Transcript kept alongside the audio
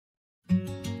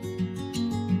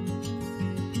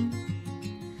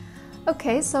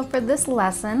Okay, so for this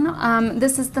lesson,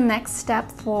 this is the next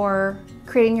step for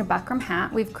creating your buckram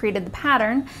hat. We've created the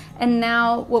pattern, and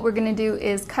now what we're going to do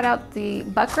is cut out the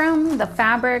buckram, the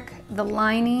fabric, the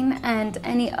lining, and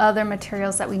any other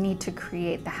materials that we need to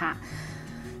create the hat.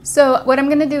 So what I'm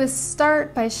going to do is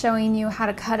start by showing you how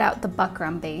to cut out the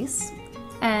buckram base,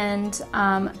 and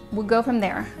we'll go from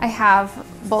there. I have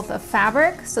both a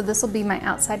fabric, so this will be my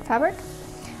outside fabric.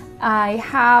 I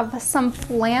have some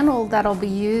flannel that'll be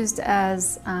used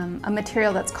as a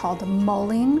material that's called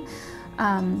mulling,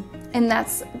 and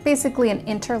that's basically an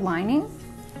interlining.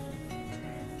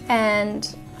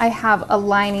 And I have a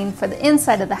lining for the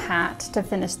inside of the hat to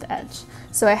finish the edge.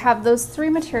 So I have those three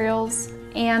materials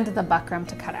and the buckram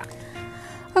to cut out.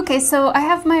 Okay, so I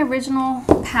have my original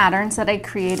patterns that I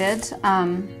created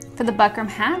for the buckram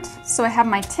hat. So I have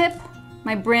my tip,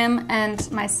 my brim,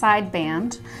 and my side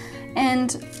band.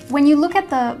 And when you look at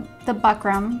the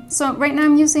buckram, so right now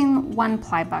I'm using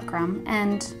 1-ply buckram,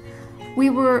 and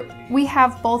we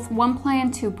have both 1-ply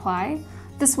and 2-ply.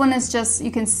 This one is just,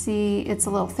 you can see it's a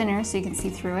little thinner so you can see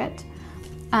through it,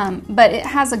 but it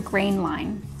has a grain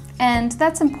line. And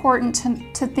that's important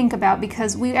to think about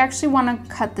because we actually want to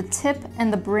cut the tip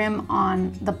and the brim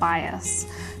on the bias.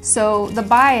 So the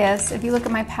bias, if you look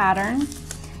at my pattern,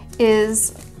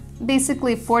 is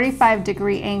basically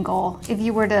 45-degree angle. If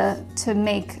you were to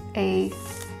make a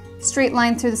straight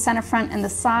line through the center front and the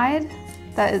side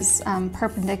that is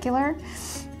perpendicular,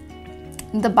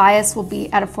 the bias will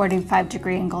be at a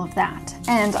 45-degree angle of that.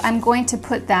 And I'm going to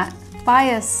put that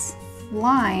bias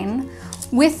line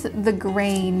with the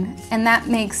grain, and that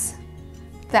makes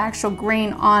the actual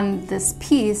grain on this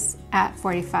piece at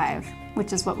 45,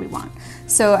 which is what we want.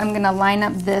 So I'm going to line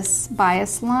up this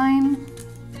bias line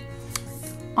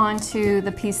onto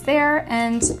the piece there,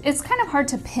 and it's kind of hard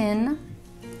to pin.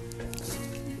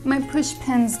 My push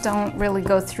pins don't really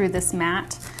go through this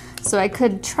mat, so I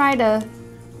could try to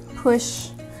push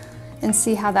and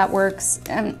see how that works.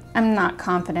 I'm not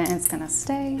confident it's gonna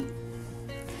stay,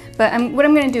 but what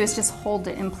I'm gonna do is just hold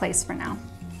it in place for now.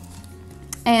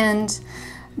 And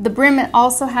the brim, it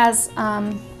also has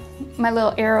my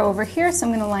little arrow over here, so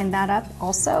I'm gonna line that up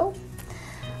also.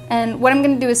 And what I'm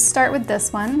gonna do is start with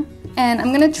this one, and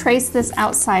I'm gonna trace this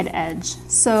outside edge.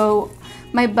 So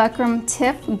my buckram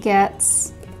tip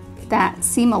gets that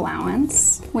seam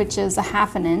allowance, which is a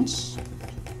 1/2 inch.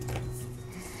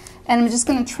 And I'm just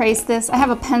gonna trace this. I have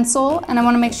a pencil, and I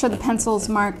wanna make sure the pencil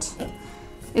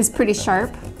is pretty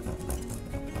sharp.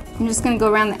 I'm just gonna go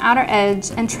around the outer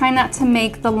edge and try not to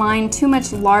make the line too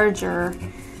much larger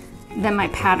than my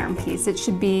pattern piece. It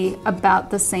should be about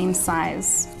the same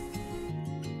size.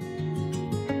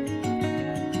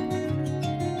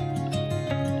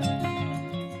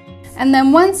 And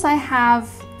then once I have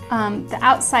the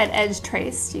outside edge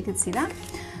traced, you can see that,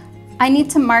 I need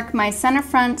to mark my center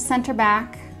front, center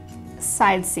back,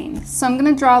 side seam. So I'm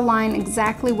going to draw a line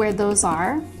exactly where those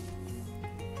are.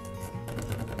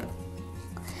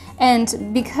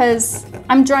 And because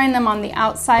I'm drawing them on the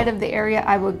outside of the area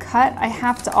I would cut, I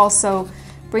have to also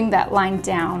bring that line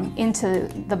down into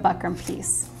the buckram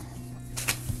piece.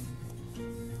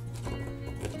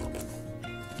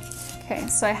 Okay,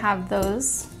 so I have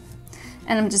those.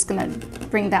 And I'm just gonna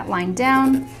bring that line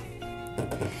down.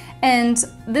 And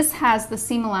this has the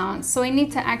seam allowance, so I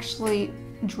need to actually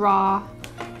draw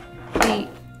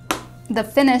the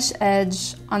finish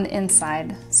edge on the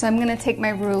inside. So I'm gonna take my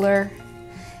ruler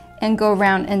and go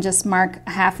around and just mark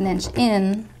a 1/2 inch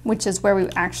in, which is where we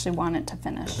actually want it to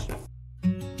finish.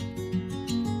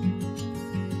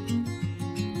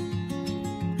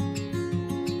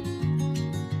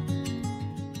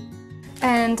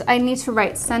 And I need to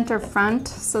write center front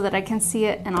so that I can see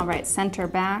it, and I'll write center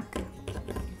back,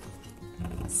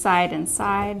 side and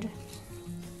side.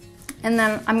 And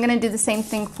then I'm gonna do the same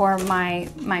thing for my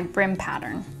brim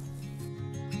pattern.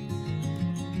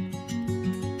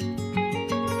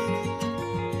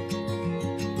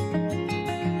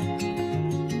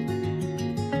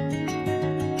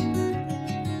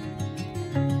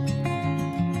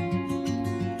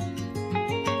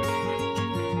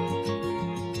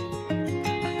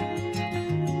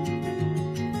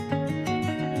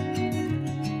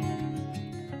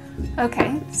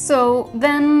 Okay, so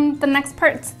then the next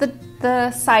part's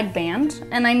the side band,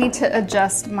 and I need to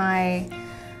adjust my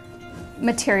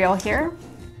material here.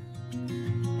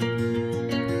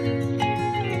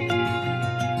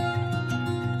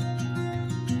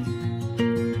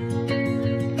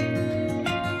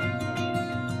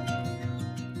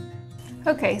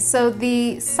 Okay, so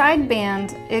the side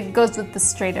band, it goes with the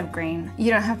straight of grain.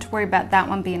 You don't have to worry about that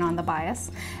one being on the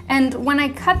bias. And when I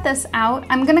cut this out,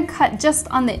 I'm gonna cut just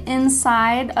on the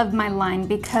inside of my line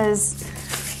because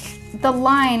the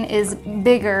line is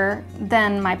bigger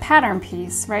than my pattern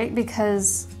piece, right?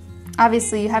 Because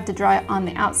obviously you have to draw it on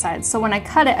the outside. So when I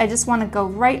cut it, I just wanna go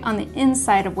right on the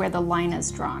inside of where the line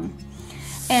is drawn.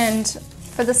 And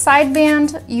for the side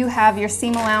band, you have your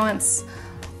seam allowance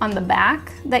on the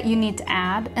back that you need to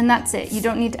add, and that's it. You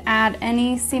don't need to add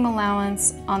any seam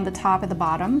allowance on the top or the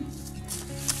bottom.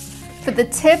 For the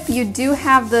tip, you do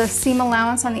have the seam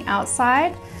allowance on the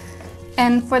outside,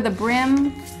 and for the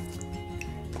brim,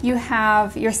 you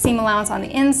have your seam allowance on the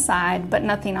inside, but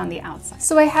nothing on the outside.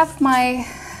 So I have my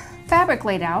fabric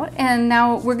laid out, and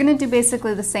now we're gonna do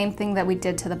basically the same thing that we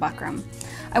did to the buckram.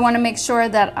 I wanna make sure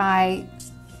that I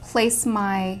place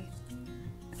my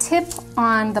tip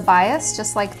on the bias,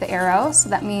 just like the arrow. So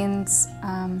that means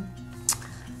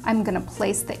I'm gonna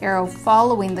place the arrow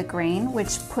following the grain,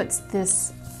 which puts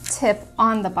this tip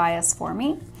on the bias for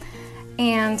me.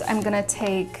 And I'm gonna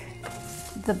take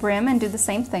the brim and do the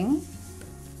same thing.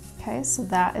 Okay, so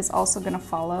that is also gonna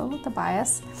follow the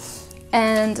bias.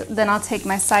 And then I'll take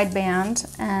my side band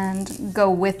and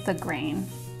go with the grain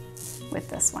with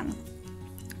this one.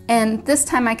 And this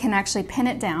time I can actually pin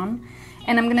it down,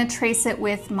 and I'm gonna trace it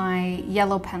with my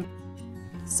yellow pen.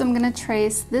 So I'm gonna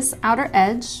trace this outer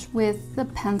edge with the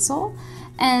pencil,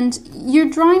 and you're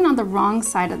drawing on the wrong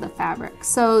side of the fabric.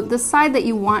 So the side that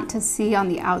you want to see on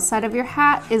the outside of your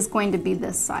hat is going to be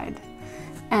this side.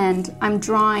 And I'm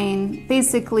drawing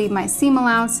basically my seam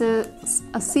allowances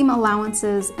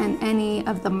and any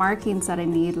of the markings that I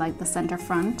need, like the center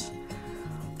front,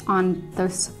 on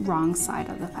this wrong side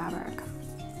of the fabric.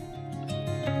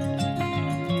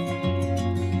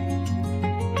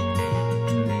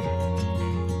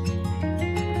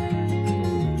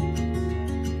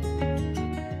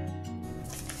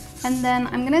 And then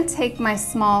I'm gonna take my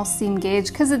small seam gauge,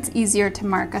 because it's easier to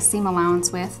mark a seam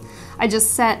allowance with. I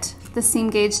just set the seam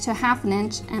gauge to 1/2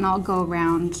 inch and I'll go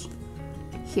around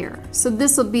here. So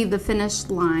this will be the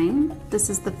finished line. This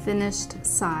is the finished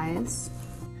size.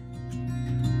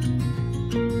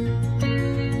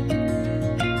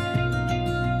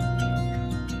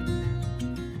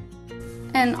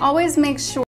 And always make sure